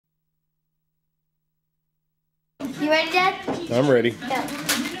You ready, Dad? I'm ready. Go.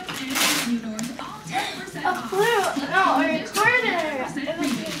 A blue, no, or a quarter.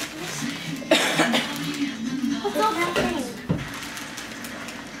 What's all that thing?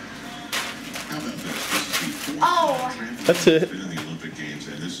 Oh. That's it. Been in the Olympic Games,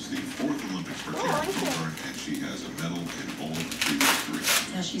 and this is the 4th Olympics for Karen Coulthard, and she has a medal in all of the previous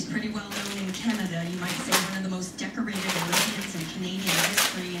 3. Now, she's pretty well known in Canada. You might say one of the most decorated Olympians in Canadian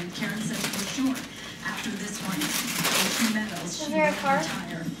history. And Karen says for sure, after this one, with 2 medals, she will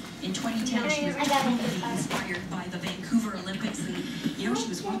retire. In 2010, she was totally inspired by the Vancouver Olympics. And, you know, she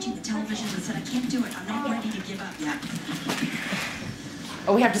was watching the television and said, I can't do it. I'm not ready to give up yet.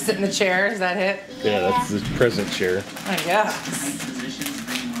 Oh, we have to sit in the chair? Is that it? Yeah, that's the present chair. I guess. Tight positions,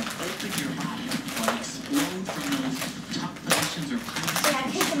 bring more open your body. Or explode from those top positions or Yeah,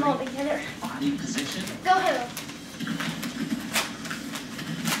 take them all together. body position. Go ahead.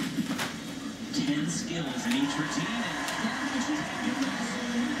 10 skills in each routine.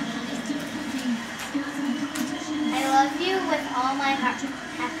 I love you with all my heart.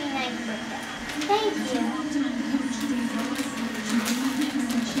 Happy 9th birthday. Thank you.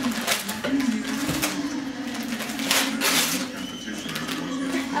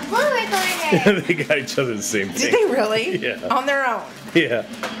 A blue recorder. They got each other the same thing. Did they really? Yeah. On their own? Yeah.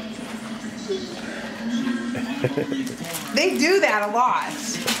 They do that a lot.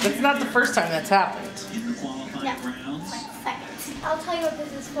 That's not the first time that's happened. In the qualifying Yeah. rounds, 1 second. I'll tell you what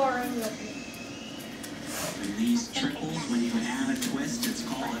this is for when you look at it. in these triples, when you add a twist, it's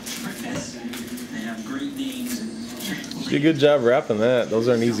called a tripus. They have great names. You did a good job wrapping that. Those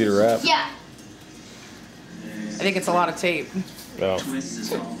aren't easy to wrap. Yeah. I think it's a lot of tape. Oh. Twist is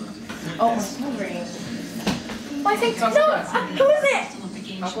called a Oh, my phone ring. Well, I think, no, who is it? Olympic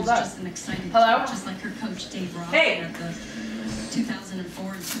Games. She Uncle was Doug. just an excited Hello? kid, just like her coach Dave Ross Hey. at the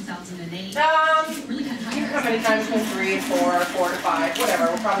 2004 and 2008. You Really got can higher. come anytime between 3 and 4, 4 to 5, whatever.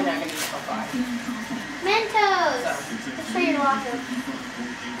 We're probably not going to eat till 5. Mentos. So. It's for your locker.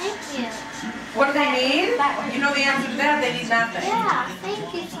 Thank you. What do they need? That one. You know the answer to that? They need nothing. Yeah,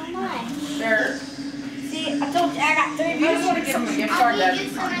 thank you so much. They're. See, I told you I got 3 You just want to give them a gift card, I'll then. give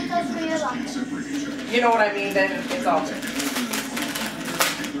you some Mentos for your locker. You know what I mean? Then it's all good.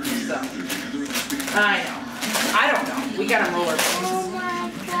 So. I know. I don't know. We got them rollerblading. Oh my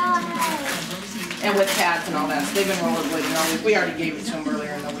god. And with pads and all that. So they've been rollerblading all week. We already gave it to them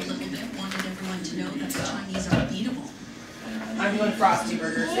earlier in the week. Wanted everyone to know that the Chinese are beatable. I'm doing Frosty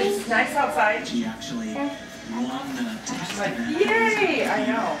Burgers. It's nice outside. She actually won the test Like, event. yay! I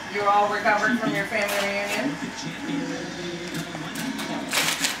know. You're all recovered from your family reunion?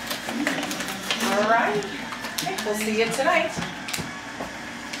 All right. We'll see you tonight.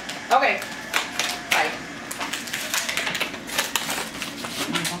 Okay. Bye.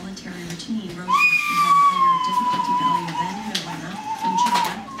 In a voluntary routine, Rosie actually had to hire a difficulty value vendor winner from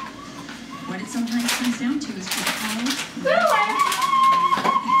China. What it sometimes comes down to is just how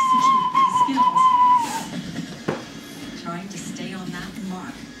execute these skills. Trying to stay on that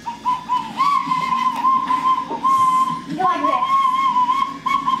mark. You go like this.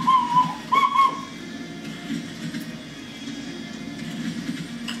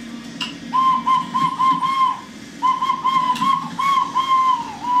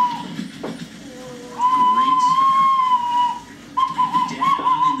 Great start.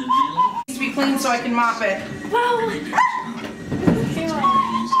 Down in the middle. Needs to be clean so I can mop it. Whoa.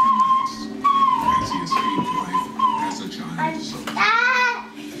 Ah.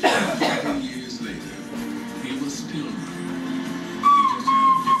 7 years later, he was still running. He just had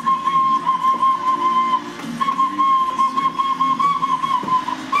a different name.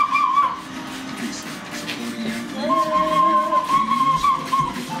 Supporting athletes.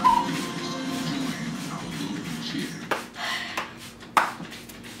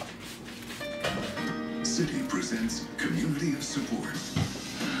 City presents Community of Support.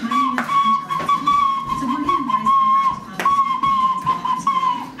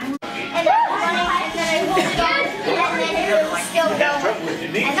 And then I moved on, and then it was still going.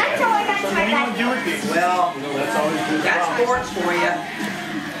 And that's how I got my back. Well, that's sports for you.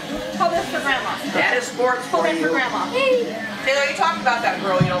 Hold this for Grandma. That is sports for Hold this for you. Grandma. Hey. Taylor, you talked about that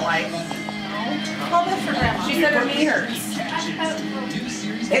girl you don't like. Hold this for Grandma. She said her knee hurts.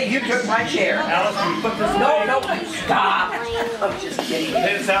 Hey, you took my chair. Alice, can you put this No, away? no, stop. I'm just kidding.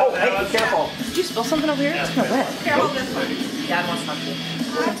 This out, Oh, hey, Alice. be careful. Did you spill something over here? It's kind of wet. Here, hold this one. Dad wants something.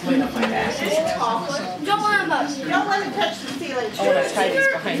 It's way up my back. Don't let him up. Don't let him touch the ceiling. I want to tie these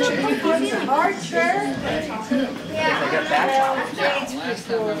behind you. Archer. Yeah. I got that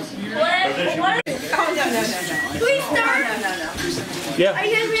What? Oh, no. Please start. No. Yeah. Are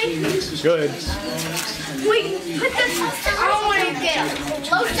you guys ready? Good. Wait, put this. I don't want to get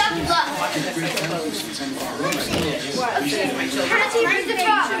low stuff up. How do you use the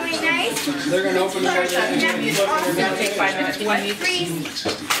frog? Really nice. They're gonna open the door. Take 5 minutes.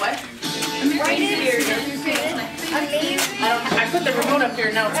 What? Right in here. Amazing. I put the remote up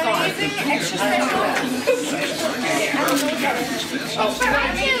here, now it's gone. Amazing. Extra special.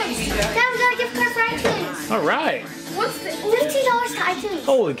 iTunes. Now we got a gift card for iTunes. All right. What's the $15 to iTunes?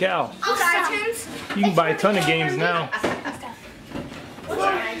 Holy cow. iTunes? You can buy a ton of games now.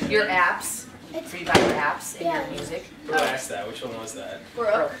 Your apps. So you buy your apps and your music. Who asked that? Which one was that?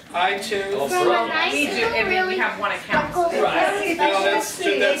 Brooke. iTunes. Oh, For Brooke. my nice We do, I mean, we have one account. No, that's not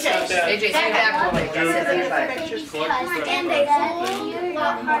that. AJ, say that for me. That's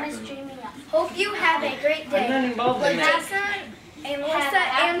it. Hope you have a great day. I'm not involved in that. Jason and Melissa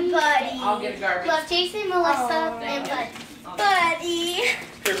and Buddy. I'll get garbage. Love Jason, Melissa, and Buddy. Buddy.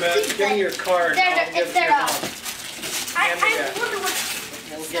 Here, Beth, give me your card. It's their dog. I wonder what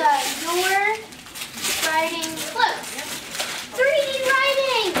your writing close. 3D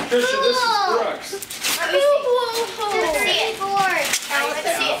writing. Trisha, this is Cool. Brooks. Let me see it. Board.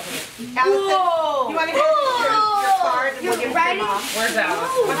 Let's see it. Whoa! You want to get your card and we'll give it to writing? Mom? Where's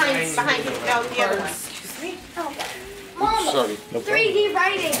Alice? Behind you. Oh, the other one. Excuse me? Mom, Sorry. No 3D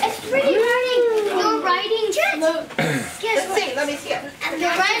writing. It's 3D writing. Your writing. Guess what? Let me see it. The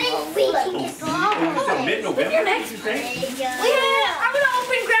writing we can get Mid-November. next week. I'm gonna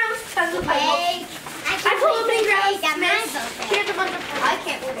open Grandma's present. I open Grandma's mess. Here's a bunch of. I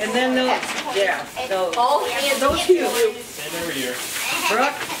can't open. And then those, yeah, those. Oh, and Those two. Same every year.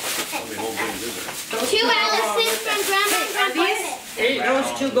 Brooke, 2 Alice's from Grandma and Grandpa. those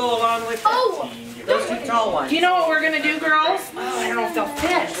two go along with it. Oh, Those two tall ones. Do you know what we're gonna do, girls? Oh, I don't know if they'll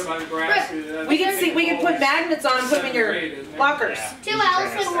fit. We can see. We can put magnets on and put them in your lockers. 2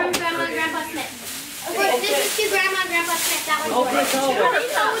 Alice's from Grandma and Grandpa Smith. Look, this is 2 Grandma and Grandpa Smith. That one's Open it all. How do you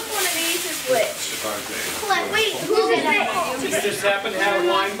tell which one of these is which? Wait, who's in it? You just happen to have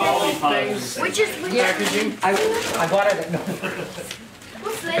line ball things. Which is which? Packaging. I bought it at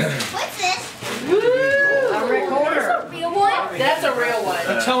What's this? What's this? a recorder. Real one? That's a real one. A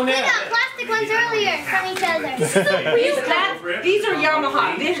We toenail. got plastic ones earlier from each other. These are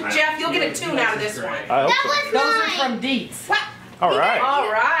Yamaha. Jeff, you'll get a tune out of this one. I That hope so. was Those are mine. from Deets. All right. All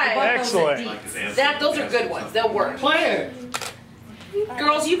right. Excellent. Those are good ones. They'll work. Play it.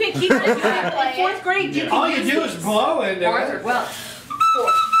 Girls, you can keep this. In 4th grade, you can All you use do these. is blow into it. Well,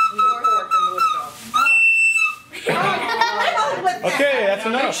 4th. Okay, that's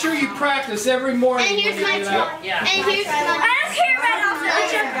Make enough. sure you practice every morning. And here's when my you get tool. up. Yeah. And here's my. I don't care about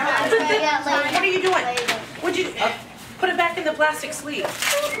What are you doing? Would you put it back in the plastic sleeve?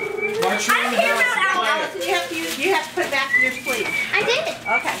 March around the house and play it. You have to put it back in your sleeve. I did.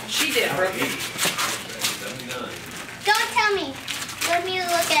 Okay. She did, Brooke. Don't tell me. Let me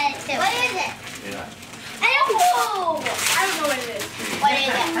look at it too. What is it? I don't know. I don't know what it is. What is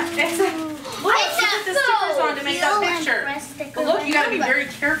it? It's a, look, she put the stickers on to make that picture. But look, you gotta be very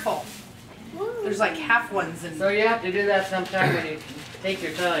careful. There's like half ones and So you have to do that sometime when you take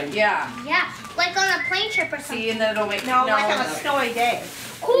your time. yeah. Yeah, like on a plane trip or something. See, and then it'll make snowy day.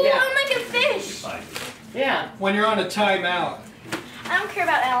 Cool, Yeah. I'm like a fish. Yeah. When you're on a timeout. I don't care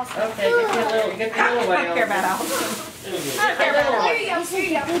about Alice. Okay, get the little way over. I don't care about Alice. Here you go, here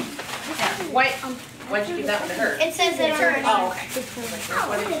you go. Wait, why'd you give that one to her? It says it already. Oh, okay. That's a pen.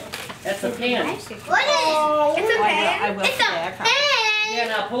 What is it? It's a pen. It's a Yeah, pen.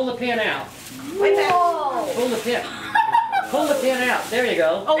 now pull the pin out. Whoa. Pull the pin. Pull the pin out. There you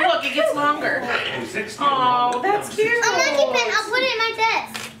go. Oh, look, it gets longer. Oh, that's cute. A monkey pen. I'll put it in my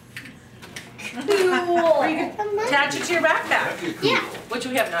desk. Cool. Attach it to your backpack. Yeah. Which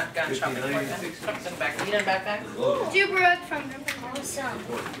we have not gone shopping for yet. Something's in the back. You done backpack? Do Brooke from Awesome.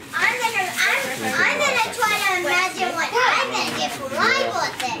 I'm gonna try to imagine what I'm gonna get for my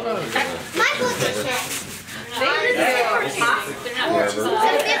birthday. My birthday check.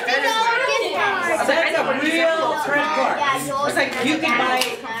 That's a real credit card. Yeah, yours. It's like you can buy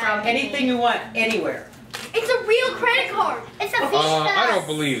anything you want anywhere. It's a real credit card. It's a Visa. I don't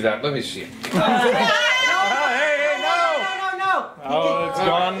believe that. Let me see it. Hey, no! No. Oh, it's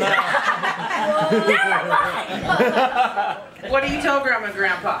gone now. What do you tell Grandma and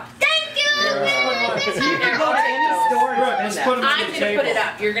Grandpa? Thank you. You can go to any store and Let's spend put that. them I'm to the gonna put table. it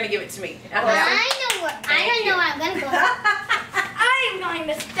up. You're gonna give it to me. I don't know where I'm gonna go. I'm going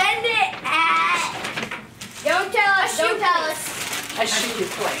to spend it at. Don't tell us. Don't tell us. A shoe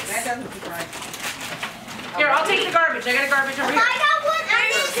place. Here, I'll take the garbage. I got a garbage over If here. I got one,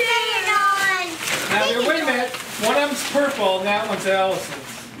 I'm gonna spend it on. Now, wait a minute. One of them's purple and that one's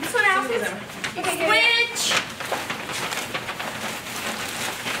Allison's. This one Allison's? Okay, switch!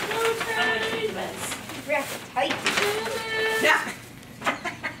 Tight. Yeah.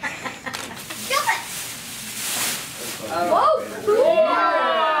 Whoa!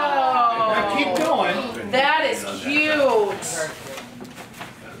 Now keep going. That is cute. Oh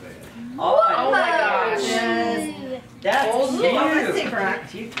Oh my gosh.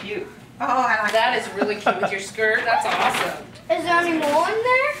 That's Cute. cute. Oh, I like that. Is really cute with your skirt. That's awesome. Is there any more in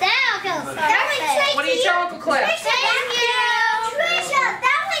there? That goes straight What do you tell Uncle Cliff? Thank you. Trisha,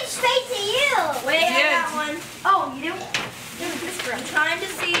 that went straight to you. Wait, I got one. Oh, you do? I'm trying to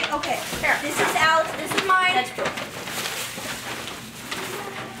see. Okay, here. This is Alex. This is mine. That's cool.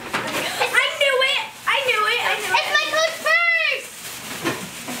 I knew it. It's my coach purse.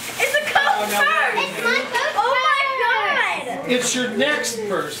 It's a coach purse. It's my coach purse. Oh my God. It's your next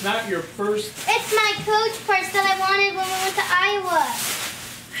purse, not your first. It's my coach purse that I wanted when we went to Iowa.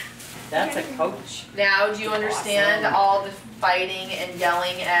 That's a coach. Now, do you understand all the fighting and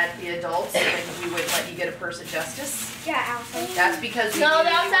yelling at the adults when we wouldn't let you get a purse at Justice? Yeah, Allison. That's because we No, knew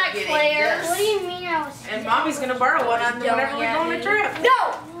that you was were at getting Claire's. this. What do you mean I was? And Mommy's gonna borrow one on whenever we go on a trip.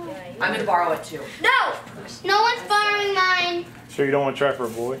 No. I'm gonna borrow it too. No. No one's borrowing mine. Sure you don't want to try for a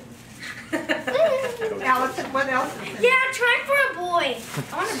boy? Allison, what else? Yeah, I'm trying for a boy.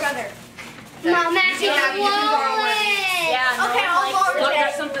 I want a brother. Mom, actually, Yeah, you can borrow one. Yeah, okay, I'll borrow Look, it.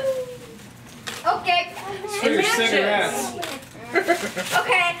 there's something. Okay. For your cigarettes.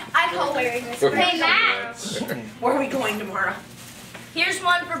 Okay, I call wearing this. Hey, Matt. Where are we going tomorrow? Here's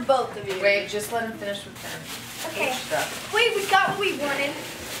one for both of you. Wait, just let him finish with them. Okay. Stuff. Wait, we got what we wanted.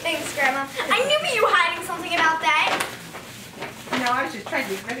 Thanks, Grandma. I knew you were hiding something about that. No, I was just trying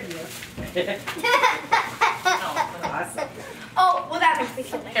to get rid of you. Awesome. Oh, well, that makes me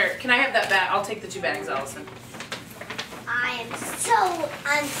feel better. Here, can I have that bag? I'll take the 2 bags, Allison. I'm still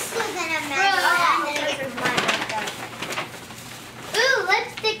gonna imagine I'm gonna get my stuff. Ooh,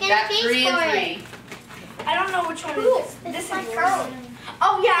 lipstick and a That's case 3 for and it. 3. I don't know which one it is. This is yours.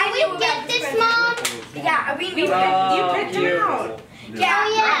 Oh yeah, I knew get this, Mom. Yeah, we knew that. You picked them out.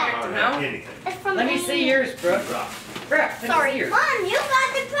 Yeah, No? It's from Let me Annie. see yours, Brooke. Brooke, Sorry, yours. Mom, you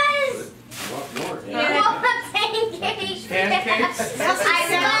got the present. Yeah. Well, pancakes. Pancakes? I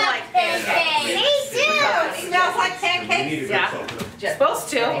love pancakes. Me too. Smells like pancakes? Yeah. Supposed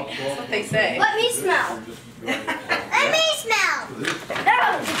to. That's what they say. Let me smell. Let me smell. No.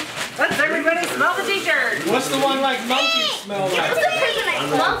 Let's everybody smell the t-shirt. What's the one like monkey smell What's like? the present like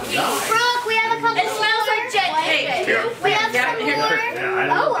monkey? Brooke, we have a couple. It smells like jet Hey, cake. We have Yeah, some here. more.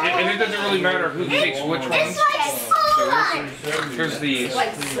 Oh, And it doesn't really matter who takes which one. it's like slime. Here's the.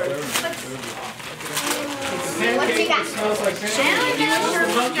 Pancake you got? that smells like pancake.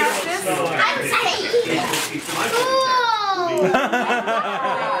 Smell like. I'm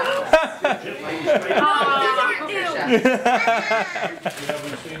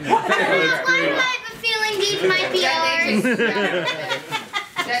Why do I have a feeling these might be yours?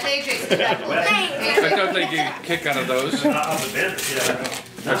 That AJ's I thought they'd get a kick out of those.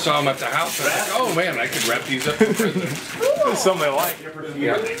 I saw them at the house. I was like, oh man, I could wrap these up for presents. Something I like.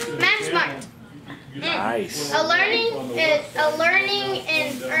 Yeah. Match smart. Nice. A learning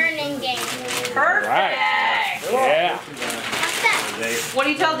and earning game. Perfect. Yeah. What's that? What do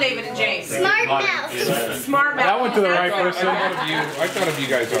you tell David and James? Smart mouse. Smart mouth. That went to the right I person. thought of you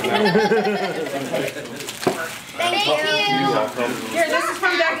guys on that. Thank you. Here, this is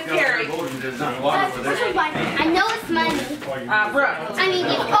from Doug and Carrie. I know it's money. Brooke. I mean,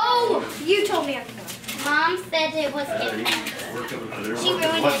 you told me. Mom said it was gift. She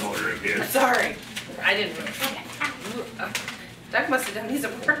ruined it. Sorry. I didn't. Doug must have done these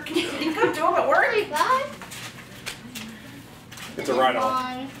at work. You come do them at work? God. It's a write-off.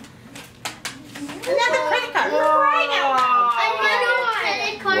 Another credit card. Right now. Another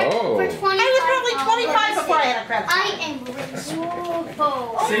credit card Whoa. for $25. I was probably 25 before I had a credit card. I am rich.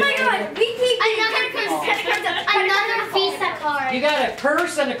 Oh my God. We need another Visa card. You got a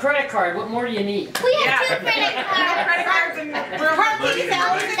purse and a credit card. What more do you need? We have 2 credit cards. Credit cards and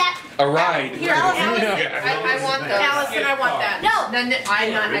That- A ride. Here, Allison, I want those. Allison, I want that. No.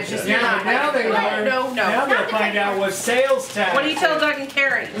 I'm not. I'm just Yeah, not. now they learn. No. Now they'll find out what sales tax. What do you tell Doug and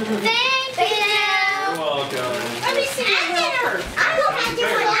Carrie? Thank you. Let me see. I will have to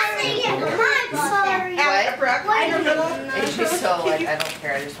put I'm sorry. What? I don't know. AJ's so like, I don't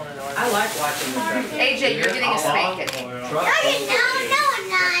care. I just want to know. I like watching this. AJ, you're getting a spanking. No, I'm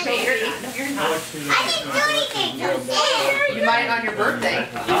not. Hey, you're not. I didn't do anything. Don't say You might on your birthday.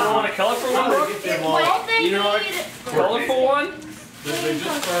 You don't want a colorful one? Well, then You know what? Colorful one?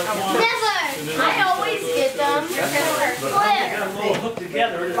 Never. I always get them. They got them all hooked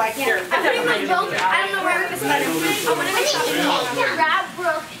together. Like here. I put him in my boat. I don't know where I'm going to spend him. I want to grab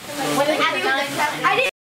Brooke